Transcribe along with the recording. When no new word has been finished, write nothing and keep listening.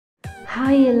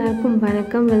Hi எல்லாருக்கும்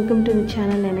வணக்கம். Welcome to the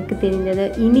channel எனக்கு தெரிஞ்சது.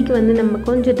 இன்னைக்கு வந்து நம்ம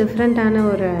கொஞ்சம் டிஃப்ரெண்டான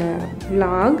ஒரு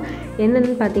vlog.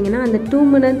 என்னன்னு பார்த்தீங்கன்னா அந்த 2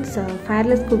 minutes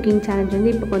fireless cooking challenge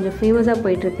வந்து இப்போ கொஞ்சம் ஃபேமஸா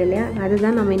போயிட்டு இருக்கு இல்லையா?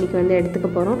 அதுதான் நம்ம இன்னைக்கு வந்து எடுத்துக்க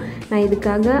போறோம். நான்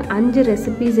இதுக்காக 5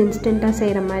 ரெசிபீஸ் இன்ஸ்டன்ட்டா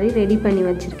செய்யற மாதிரி ரெடி பண்ணி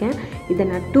வச்சிருக்கேன். இத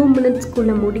நான் 2 minutes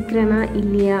குள்ள முடிக்கிறேனா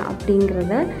இல்லையா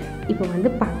அப்படிங்கறத இப்போ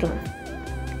வந்து பார்க்கலாம்.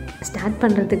 ஸ்டார்ட்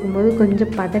பண்றதுக்கு போது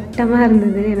கொஞ்சம் பதட்டமா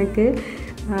இருந்தது எனக்கு.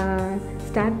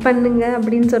 ஸ்டார்ட் பண்ணுங்க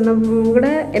அப்படின்னு சொன்னப்போ கூட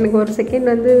எனக்கு ஒரு செகண்ட்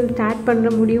வந்து ஸ்டார்ட் பண்ண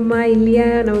முடியுமா இல்லையா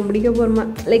நம்ம முடிக்க போகிறோமா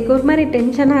லைக் ஒரு மாதிரி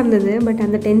டென்ஷனாக இருந்தது. பட்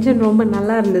அந்த டென்ஷன் ரொம்ப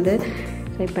நல்லா இருந்தது.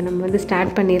 ஸோ இப்போ நம்ம வந்து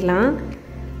ஸ்டார்ட் பண்ணிடலாம்.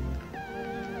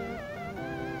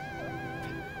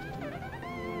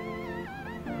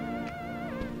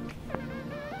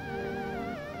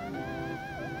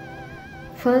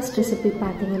 ஃபர்ஸ்ட் ரெசிபி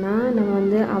பார்த்தீங்கன்னா நம்ம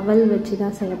வந்து அவல் வச்சு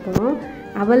தான் செய்ய போகிறோம்.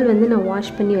 அவல் வந்து நான்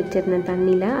வாஷ் பண்ணி வச்சுருந்தேன்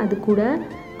தண்ணியில். அது கூட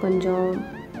கொஞ்சம்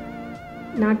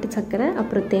நாட்டு சர்க்கரை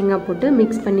அப்புறம் தேங்காய் போட்டு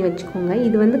மிக்ஸ் பண்ணி வச்சுக்கோங்க.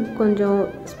 இது வந்து கொஞ்சம்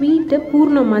ஸ்வீட்டு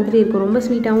பூர்ணம் மாதிரி இருக்கும். ரொம்ப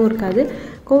ஸ்வீட்டாகவும் இருக்காது.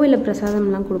 கோவிலில்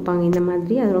பிரசாதம்லாம் கொடுப்பாங்க இந்த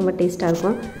மாதிரி. அது ரொம்ப டேஸ்ட்டாக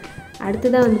இருக்கும்.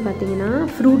 அடுத்ததாக வந்து பார்த்திங்கன்னா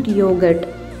ஃப்ரூட் யோகர்ட்.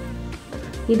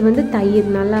 இது வந்து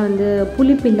தயிர், நல்லா வந்து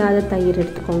புளிப்பு இல்லாத தயிர்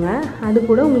எடுத்துக்கோங்க. அது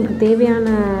கூட உங்களுக்கு தேவையான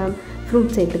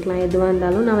ஃப்ரூட் சேர்த்துக்கலாம் எதுவாக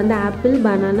இருந்தாலும். நான் வந்து ஆப்பிள்,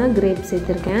 பனானா, கிரேப்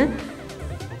சேர்த்துருக்கேன்.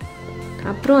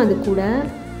 அப்புறம் அது கூட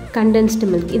கண்டென்ஸ்டு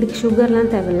மில்க். இதுக்கு சுகர்லாம்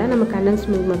தேவையில்லை, நம்ம கண்டென்ஸ்டு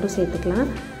மில்க் மட்டும் சேர்த்துக்கலாம்.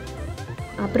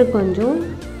 அப்புறம் கொஞ்சம்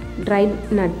ட்ரைட்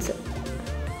நட்ஸ்.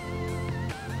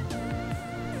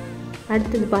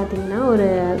 அடுத்தது பார்த்திங்கன்னா ஒரு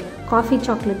காஃபி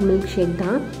சாக்லேட் மில்க் ஷேக்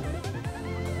தான்.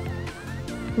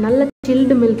 நல்ல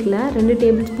சில்டு மில்கில் 2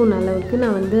 டேபிள் ஸ்பூன் அளவுக்கு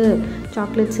நான் வந்து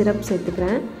சாக்லேட் சிரப்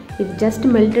சேர்த்துக்கிறேன். இது ஜஸ்ட்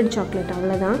மெல்டட் சாக்லேட்,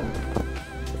 அவ்வளோதான்.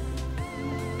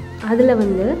 அதில்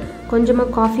வந்து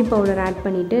கொஞ்சமாக காஃபி பவுடர் ஆட்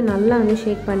பண்ணிவிட்டு நல்லா வந்து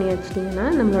ஷேக் பண்ணி வச்சிட்டிங்கன்னா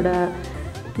நம்மளோட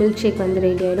மில்க் ஷேக் வந்து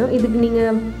ரெடி ஆகிடும். இதுக்கு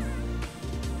நீங்கள்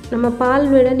நம்ம பால்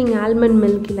விட நீங்கள் ஆல்மண்ட்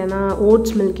மில்க் இல்லைனா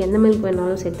ஓட்ஸ் மில்க் எந்த மில்க்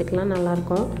வேணாலும் சேர்த்துக்கலாம்,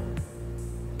 நல்லாயிருக்கும்.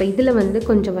 இப்போ இதில் வந்து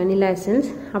கொஞ்சம் வெனிலா எசன்ஸ்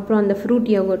அப்புறம் அந்த ஃப்ரூட்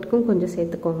யோகர்ட்டுக்கும் கொஞ்சம்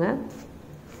சேர்த்துக்கோங்க.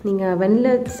 நீங்கள்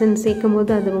வெனிலா எசன்ஸ் சேர்க்கும்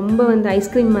போது அது ரொம்ப வந்து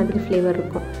ஐஸ்கிரீம் மாதிரி ஃப்ளேவர்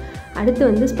இருக்கும். அடுத்து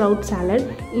வந்து ஸ்ப்ரவுட் சாலட்.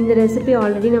 இந்த ரெசிபி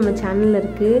ஆல்ரெடி நம்ம சேனலில்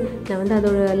இருக்குது. நான் வந்து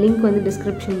அதோட லிங்க் வந்து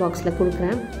டிஸ்கிரிப்ஷன் பாக்ஸில்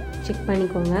கொடுக்குறேன், செக்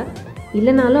பண்ணிக்கோங்க.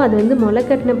 இல்லைனாலும் அது வந்து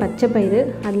முளைக்கட்டின பச்சை பயிறு,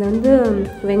 அதில் வந்து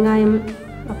வெங்காயம்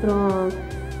அப்புறம்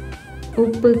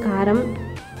உப்பு, காரம்,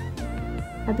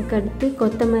 அதுக்கடுத்து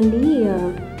கொத்தமல்லி,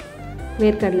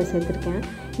 வேர்க்கடலை சேர்த்துருக்கேன்.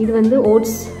 இது வந்து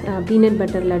ஓட்ஸ் பீனட்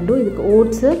பட்டர் லட்டு. இதுக்கு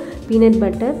oats, peanut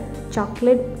butter,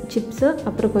 chocolate chips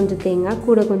அப்புறம் கொஞ்சம் தேங்காய்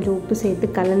கூட கொஞ்சம் உப்பு சேர்த்து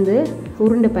கலந்து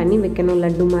உருண்டை பண்ணி வைக்கணும்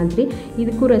லட்டு மாதிரி.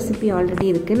 இதுக்கும் ரெசிபி ஆல்ரெடி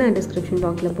இருக்குது, நான் டிஸ்கிரிப்ஷன்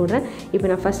பாக்ஸில் போடுறேன். இப்போ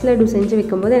நான் ஃபஸ்ட் லட்டு செஞ்சு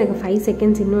வைக்கும்போது எனக்கு 5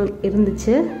 செகண்ட்ஸ் இன்னும்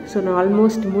இருந்துச்சு. ஸோ நான்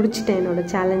ஆல்மோஸ்ட் முடிச்சிட்டேன்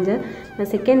என்னோடய சேலஞ்சை.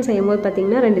 நான் செகண்ட் செய்யும்போது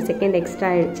பார்த்திங்கன்னா 2 செகண்ட்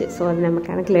எக்ஸ்ட்ரா ஆகிடுச்சு. ஸோ அது நம்ம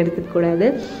கணக்கில் எடுத்துக்கூடாது.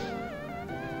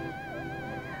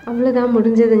 அவ்வளோதான்,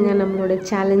 முடிஞ்சதுங்க நம்மளோட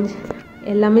சேலஞ்ச்.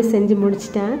 எல்லாமே செஞ்சு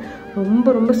முடிச்சிட்டேன்.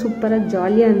 ரொம்ப ரொம்ப சூப்பராக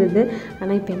ஜாலியாக இருந்தது.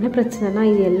 ஆனால் இப்போ என்ன பிரச்சனைனா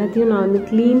இது எல்லாத்தையும் நான் வந்து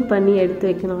க்ளீன் பண்ணி எடுத்து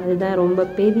வைக்கணும். அதுதான் ரொம்ப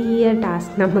பெரிய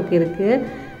டாஸ்க் நமக்கு இருக்குது.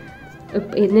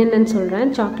 இப்போ என்னென்னு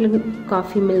சொல்கிறேன். சாக்லேட்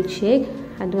காஃபி மில்க் ஷேக்,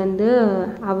 அது வந்து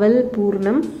அவல்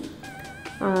பூர்ணம்,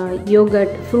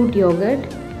 யோகர்ட், ஃப்ரூட் யோகர்ட்,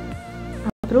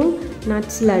 அப்புறம்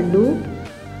நட்ஸ் லட்டு,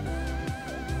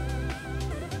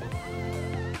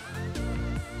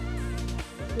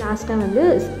 லாஸ்ட்டாக வந்து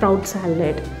ஸ்ப்ரவுட்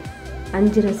சாலட்.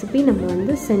 5 ரெசிபி நம்ம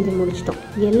வந்து செஞ்சு முடிச்சிட்டோம்.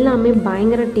 எல்லாமே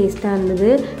பயங்கர டேஸ்ட்டாக இருந்தது.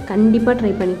 கண்டிப்பாக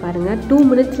ட்ரை பண்ணி பாருங்கள். 2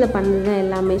 minutesல பண்ணது தான்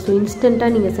எல்லாமே. ஸோ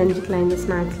இன்ஸ்டண்ட்டாக நீங்கள் செஞ்சுக்கலாம். இந்த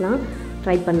ஸ்நாக்ஸ்லாம்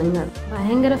ட்ரை பண்ணுங்கள்.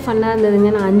 பயங்கர ஃபன்னாக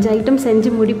இருந்ததுங்க. நான் 5 ஐட்டம்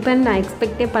செஞ்சு முடிப்பேன்னு நான்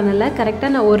எக்ஸ்பெக்டே பண்ணலை.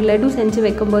 கரெக்டாக நான் ஒரு லட்டு செஞ்சு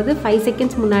வைக்கும்போது 5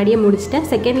 செகண்ட்ஸ் முன்னாடியே முடிச்சிட்டேன்.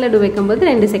 செகண்ட் லட்டு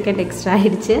வைக்கும்போது 2 செகண்ட் எக்ஸ்ட்ரா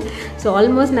ஆகிடுச்சு. ஸோ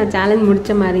ஆல்மோஸ்ட் நான் சேலஞ்ச்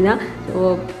முடித்த மாதிரி தான். ஸோ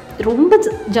ரொம்ப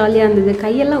ஜாலியாக இருந்தது.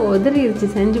 கையெல்லாம் உதறிடுச்சு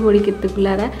செஞ்சு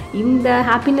முடிக்கிறதுக்குள்ளார. இந்த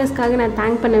ஹாப்பினஸ்க்காக நான்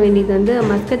தேங்க் பண்ண வேண்டியது வந்து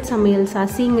மஸ்கட் சமையல்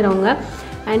சசிங்கிறவங்க.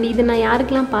 அண்ட் இது நான்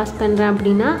யாருக்கெல்லாம் பாஸ் பண்ணுறேன்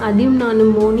அப்படின்னா அதையும்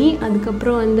நானும் மோனி,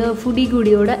 அதுக்கப்புறம் வந்து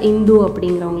ஃபுடிகுடியோட இந்து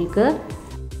அப்படிங்கிறவங்களுக்கு.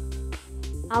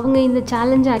 அவங்க இந்த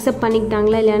சேலஞ்சை அக்செப்ட்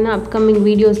பண்ணிக்கிட்டாங்களா இல்லைன்னா அப்கமிங்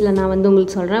வீடியோஸில் நான் வந்து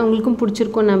உங்களுக்கு சொல்கிறேன். உங்களுக்கும்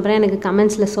பிடிச்சிருக்கோன்னு நம்புகிறேன். எனக்கு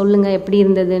கமெண்ட்ஸில் சொல்லுங்கள் எப்படி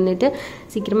இருந்ததுன்னுட்டு.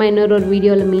 சீக்கிரமாக இன்னொரு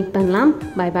வீடியோவில் மீட் பண்ணலாம்.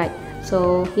 பாய் பாய். ஸோ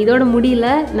இதோட முடியல.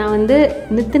 நான் வந்து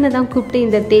நித்தினை தான் கூப்பிட்டு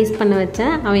இந்த டேஸ்ட் பண்ண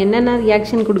வச்சேன். அவன் என்னென்ன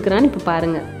ரியாக்ஷன் கொடுக்குறான்னு இப்போ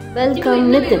பாருங்கள். வெல்கம்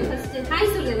நித்தின்.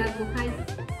 ஹாய் சொல்லு எல்லாருக்கும். ஹாய்.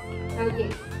 ஓகே,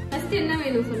 ஃபர்ஸ்ட் என்ன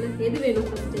வேணும் சொல்லு. எது வேணும்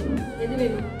ஃபர்ஸ்ட்? எது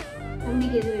வேணும்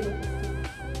தம்பிக்கு? எது வேணும்?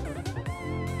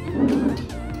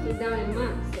 இதான் வேணுமா?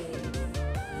 சரி,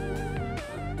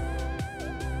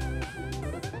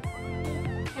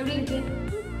 எப்படி இருக்கு?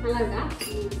 நல்லா இருக்கா?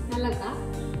 நல்லா இருக்கா?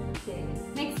 சரி,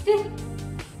 நெக்ஸ்ட்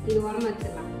இது உரம்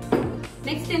வச்சிடலாம்.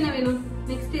 நெக்ஸ்ட் என்ன வேணும்?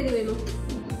 நெக்ஸ்ட் எது வேணும்?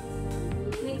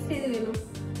 நெக்ஸ்ட் எது வேணும்?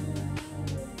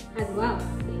 அதுவா?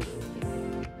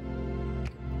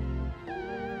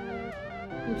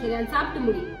 சரி, அது சாப்பிட்டு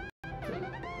முடி.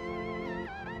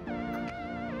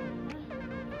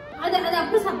 அது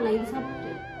அப்புறம் சாப்பிடலாம்.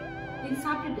 இது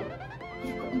சாப்பிட்டுட்டு